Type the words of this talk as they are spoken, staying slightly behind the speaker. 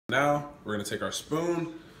Now we're gonna take our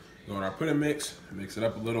spoon, go in our pudding mix, mix it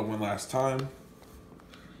up a little one last time,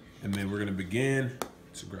 and then we're gonna begin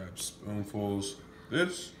to grab spoonfuls of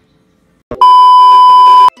this.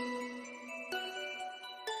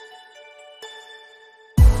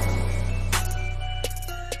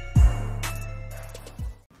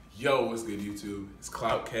 Yo, what's good, YouTube? It's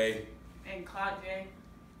Clout K and Clout J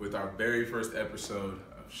with our very first episode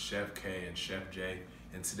of Chef K and Chef J.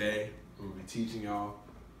 And today we'll be teaching y'all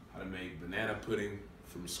how to make banana pudding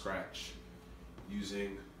from scratch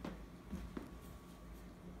using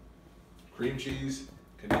cream cheese,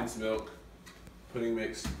 condensed milk, pudding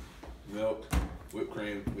mix, milk, whipped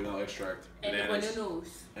cream, vanilla extract, bananas,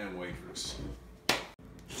 and wafers.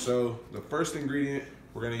 So the first ingredient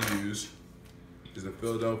we're gonna use is the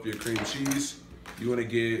Philadelphia cream cheese. You wanna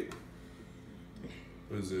get,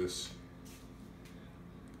 what is this?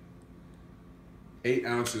 8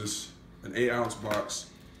 ounces, an 8-ounce box.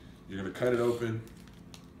 You're gonna cut it open,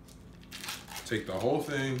 take the whole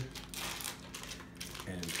thing,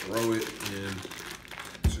 and throw it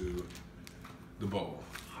into the bowl.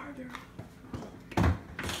 Harder.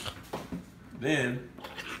 Then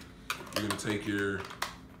you're gonna take your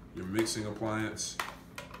mixing appliance,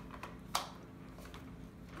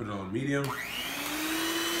 put it on medium.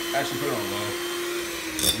 Actually, put it on low.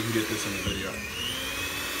 You can get this in the video.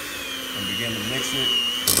 And begin to mix it.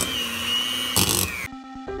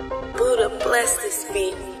 Buddha bless this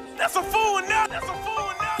beat. That's a fool now. That's a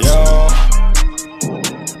fool now. Yo.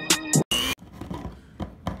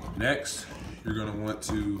 Next, you're gonna want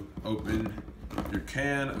to open your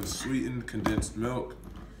can of sweetened condensed milk.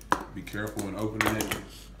 Be careful when opening it.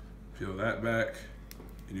 Peel that back,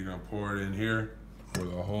 and you're gonna pour it in here. Pour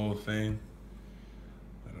the whole thing.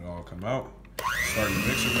 Let it all come out. Start the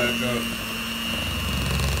mixer back up.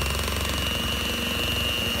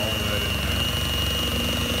 Put all of that in there.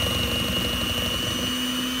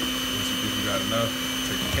 Once you think you got enough,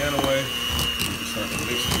 take the can away. You can start to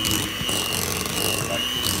mix the ingredients like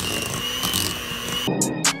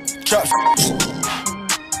Trap.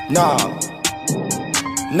 No.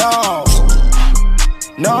 No.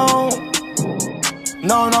 No.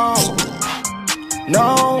 No, no. No.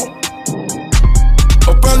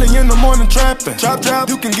 Up early in the morning trapping. Chop, chop,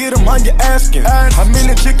 you can get them how you asking. How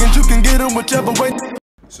many chickens you can get them whichever way.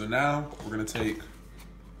 So now we're gonna take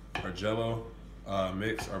our Jello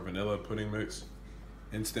mix, our vanilla pudding mix,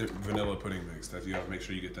 instant vanilla pudding mix. That you have to make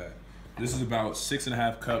sure you get that. This is about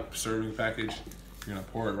 6.5 cup serving package. You're gonna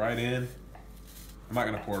pour it right in. I'm not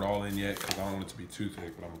gonna pour it all in yet because I don't want it to be too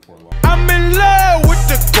thick, but I'm gonna pour it all. I'm in love with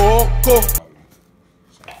the cocoa.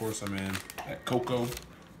 So of course I'm in that cocoa.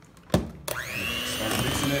 Start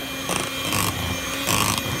mixing it.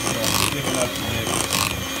 Start sticking up the mix.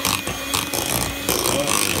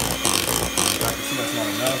 I can see that's not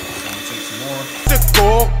enough. I'm gonna take some more. The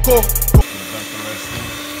cocoa. I'm gonna dump the rest in.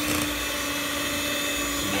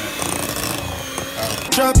 See that?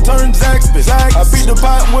 Trap turns Zaxby's. I beat the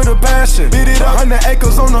pot with a passion. Beat it up, 100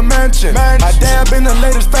 acres on a mansion. I dab in the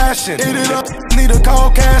latest fashion. Eat it up, need a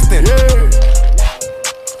call casting. Yeah.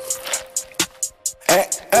 Hey,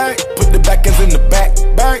 hey, put the back ends in the back.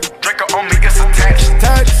 Drinker on me, it's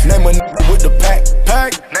attached. Name a with the pack.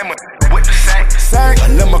 Name a with the sack.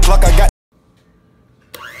 11 o'clock, I got.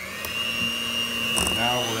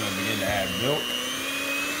 Now we're gonna begin to add milk.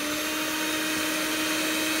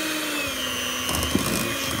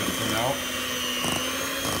 Mix it out.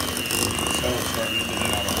 So we'll start mixing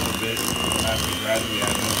it out a little bit. As we gradually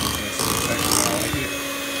add milk, we're gonna see the texture how I like it.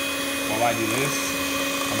 While I do this,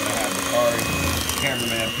 I'm gonna have the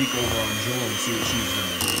cameraman peek over on Jewel and see what she's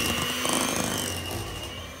doing.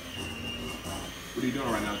 What are you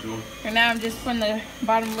doing right now, Jewel? And now I'm just putting the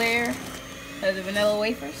bottom layer of the vanilla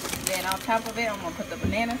wafers. Then on top of it, I'm gonna put the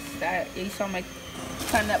bananas that you saw me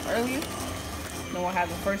cutting up earlier. Then we'll have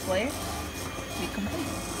the first layer be complete.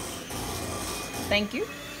 Thank you. If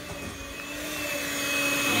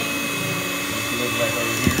you look back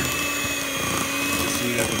over here, you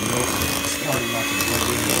see that the milk is starting like a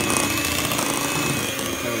blend in.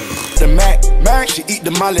 The Mac, she eat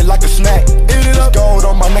the molly like a snack. Eat it up, gold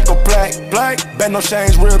on my neck a black. Band no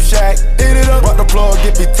change, rib shack. Eat it up, rock the plug,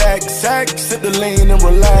 get me tax. Sip the lean and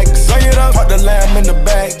relax. Bring it up, put the lamb in the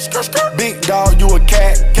back. Big dog, you a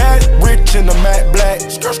cat. Rich in the matte black.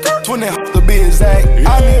 20 to be exact.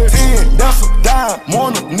 I need 10, that's a dime.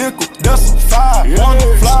 Want a nickel, that's a 5.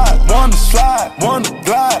 Wanna fly, wanna slide, wanna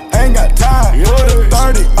glide. Ain't got time. Put a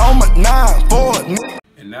 30 on my 9 for a nigga.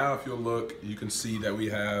 And now if you'll look, you can see that we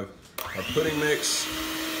have our pudding mix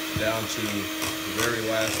down to the very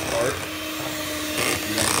last part.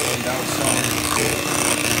 We're going to clean down some.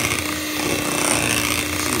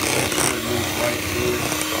 See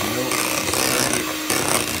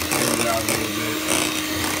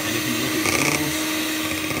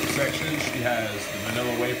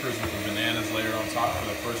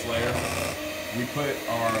put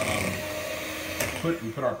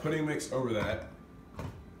our pudding mix over that.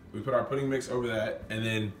 And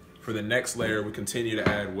then for the next layer, we continue to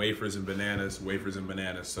add wafers and bananas.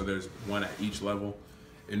 So there's one at each level.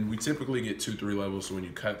 And we typically get 2-3 levels, so when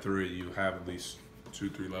you cut through it, you have at least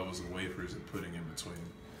 2-3 levels of wafers and pudding in between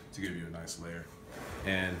to give you a nice layer.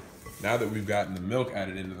 And now that we've gotten the milk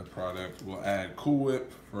added into the product, we'll add Cool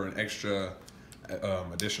Whip for an extra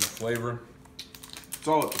additional flavor. It's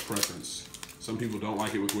all up to preference. Some people don't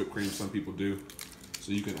like it with whipped cream, some people do.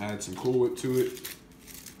 So you can add some Cool Whip to it.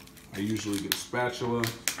 I usually get a spatula.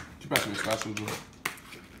 Could you pass me a spatula, Joe?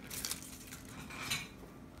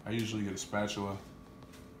 I usually get a spatula.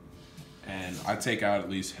 And I take out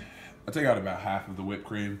about half of the whipped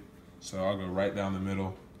cream. So I'll go right down the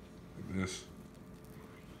middle, like this.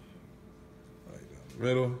 Right down the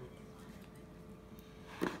middle.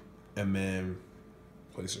 And then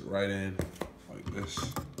place it right in, like this.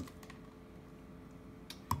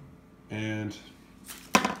 And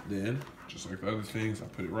then, just like the other things, I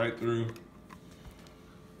put it right through.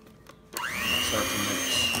 I start to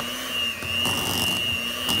mix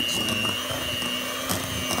it in.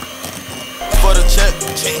 For the check,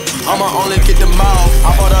 I'ma only get the mouth.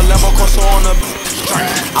 I bought a level course on the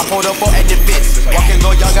I pulled up at the bits. Walk and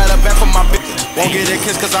go, y'all got a back for my bitch. Won't get a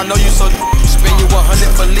kiss cause I know you so spend you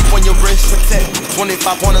 100 for leap on your wrist.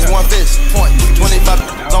 25 pointers, one fist. Point 25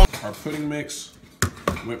 on. Our pudding mix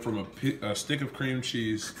went from a stick of cream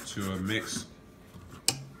cheese to a mix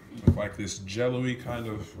of like this jello-y kind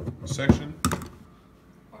of section.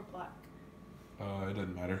 Or black. It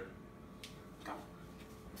doesn't matter.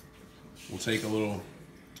 We'll take a little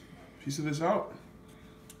piece of this out.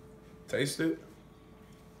 Taste it.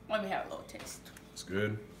 Let me have a little taste. It's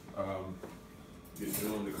good. Get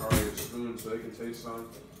Jill and Dakari a spoon so they can taste some.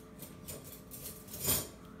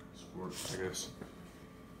 Sport, I guess.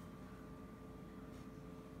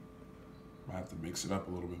 Might have to mix it up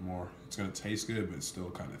a little bit more. It's gonna taste good, but it's still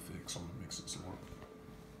kind of thick, so I'm gonna mix it some more.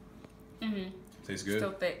 Tastes good?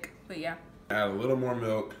 Still thick, but yeah. Add a little more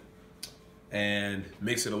milk and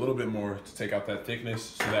mix it a little bit more to take out that thickness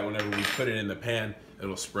so that whenever we put it in the pan,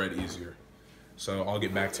 it'll spread easier. So I'll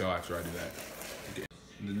get back to y'all after I do that. Okay.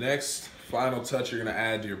 The next final touch you're gonna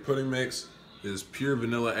add to your pudding mix is pure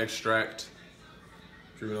vanilla extract.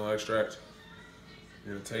 Pure vanilla extract.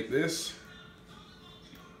 You're gonna take this.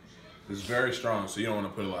 It's very strong, so you don't wanna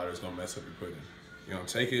put a lot, it's gonna mess up your pudding. You're gonna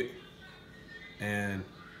take it and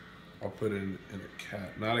I'll put it in a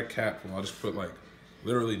cap, not a capful, I'll just put like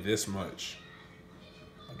literally this much.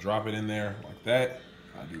 I'll drop it in there like that.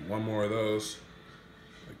 I'll do one more of those,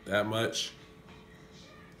 like that much.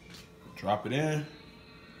 Drop it in.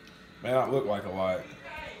 May not look like a lot,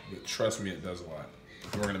 but trust me, it does a lot.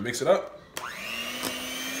 And we're gonna mix it up. Like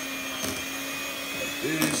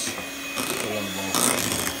this.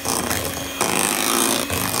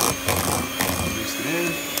 Mix it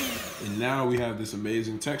in. And now we have this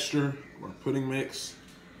amazing texture, our pudding mix.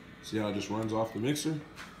 See how it just runs off the mixer?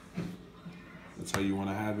 That's how you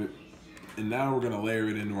wanna have it. And now we're gonna layer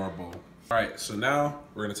it into our bowl. All right, so now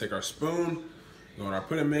we're gonna take our spoon, go in our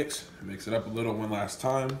pudding mix, mix it up a little one last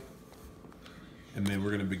time. And then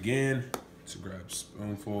we're gonna begin to grab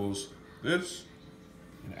spoonfuls of this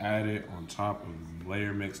and add it on top of the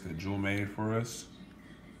layer mix that Jewel made for us.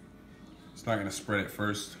 It's not gonna spread it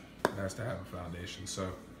first, it has to have a foundation. So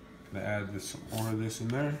I'm gonna add this, some more of this in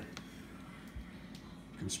there.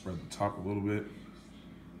 You can spread the top a little bit.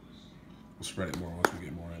 We'll spread it more once we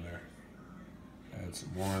get more in there. Add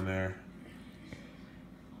some more in there.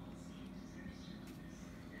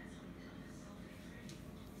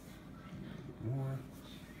 More.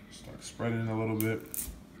 Start spreading a little bit.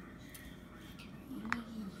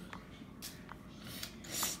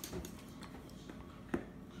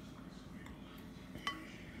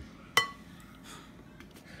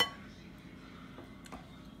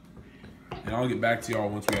 And I'll get back to y'all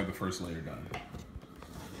once we have the first layer done.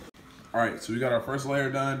 All right, so we got our first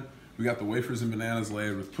layer done. We got the wafers and bananas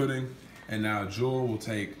layered with pudding. And now Jewel will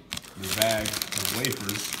take the bag of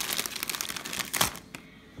wafers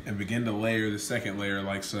and begin to layer the second layer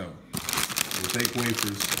like so. We'll take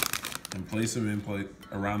wafers and place them in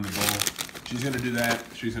around the bowl. She's gonna do that.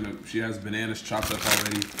 She has bananas chopped up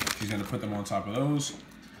already. She's gonna put them on top of those.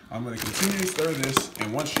 I'm gonna continue to stir this,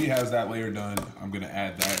 and once she has that layer done, I'm gonna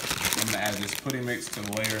add this pudding mix to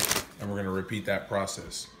the layer, and we're gonna repeat that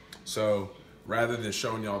process. So rather than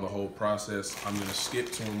showing y'all the whole process, I'm gonna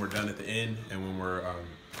skip to when we're done at the end and when we're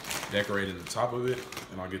decorating the top of it,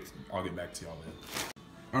 and I'll get back to y'all then.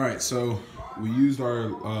 All right, so we used our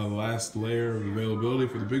last layer of availability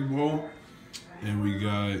for the big bowl, and we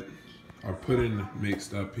got our pudding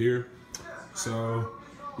mixed up here. So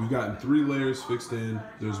we've gotten 3 layers fixed in.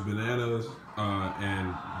 There's bananas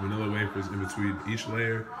and vanilla wafers in between each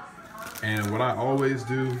layer. And what I always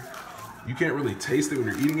do, you can't really taste it when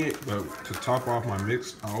you're eating it, but to top off my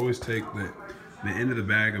mix, I always take the end of the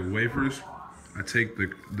bag of wafers. I take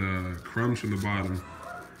the crumbs from the bottom,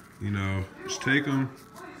 you know, just take them,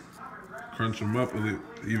 crunch them up a little,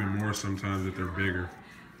 even more sometimes if they're bigger,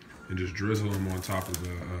 and just drizzle them on top of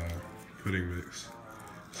the pudding mix.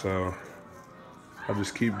 So I'll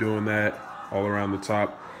just keep doing that all around the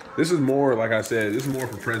top. This is more, like I said, this is more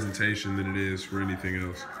for presentation than it is for anything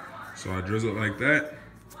else. So I drizzle it like that.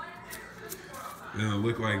 Then it'll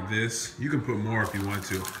look like this. You can put more if you want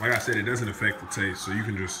to. Like I said, it doesn't affect the taste, so you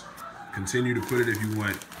can just continue to put it if you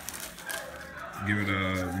want. Give it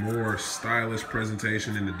a more stylish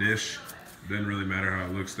presentation in the dish. Doesn't really matter how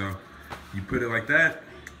it looks though. You put it like that,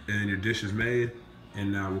 and your dish is made.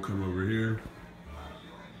 And now we'll come over here,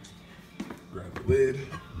 grab the lid,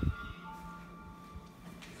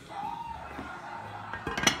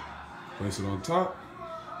 place it on top.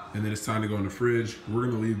 And then it's time to go in the fridge. We're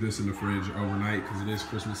gonna leave this in the fridge overnight because it is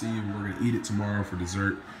Christmas Eve and we're gonna eat it tomorrow for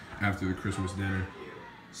dessert after the Christmas dinner.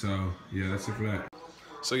 So yeah, that's it for that.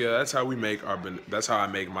 So yeah, that's how I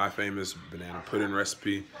make my famous banana pudding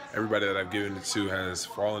recipe. Everybody that I've given it to has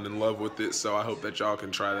fallen in love with it. So I hope that y'all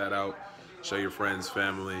can try that out. Show your friends,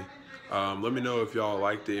 family. Let me know if y'all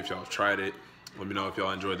liked it, if y'all tried it. Let me know if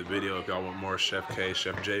y'all enjoyed the video, if y'all want more Chef K,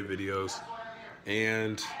 Chef J videos.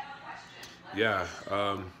 And yeah,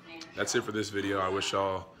 that's it for this video. I wish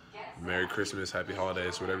y'all Merry Christmas, Happy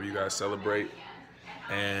Holidays, whatever you guys celebrate.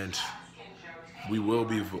 And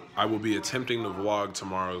I will be attempting to vlog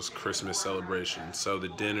tomorrow's Christmas celebration. So the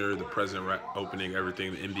dinner, the present opening,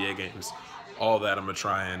 everything, the NBA games, all that. I'm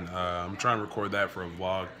trying to record that for a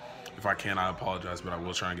vlog. If I can, I apologize, but I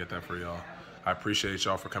will try and get that for y'all. I appreciate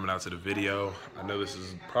y'all for coming out to the video. I know this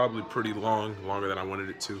is probably pretty long, longer than I wanted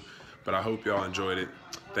it to, but I hope y'all enjoyed it.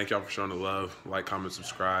 Thank y'all for showing the love. Like, comment,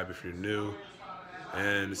 subscribe if you're new.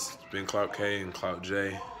 And it's been Clout K and Clout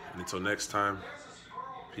J. And until next time,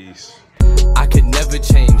 peace. I could never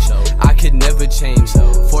change, I could never change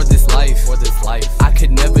for this life, I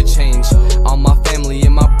could never change. All my family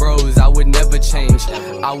and my bros, I would never change,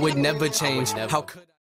 I would never change. How could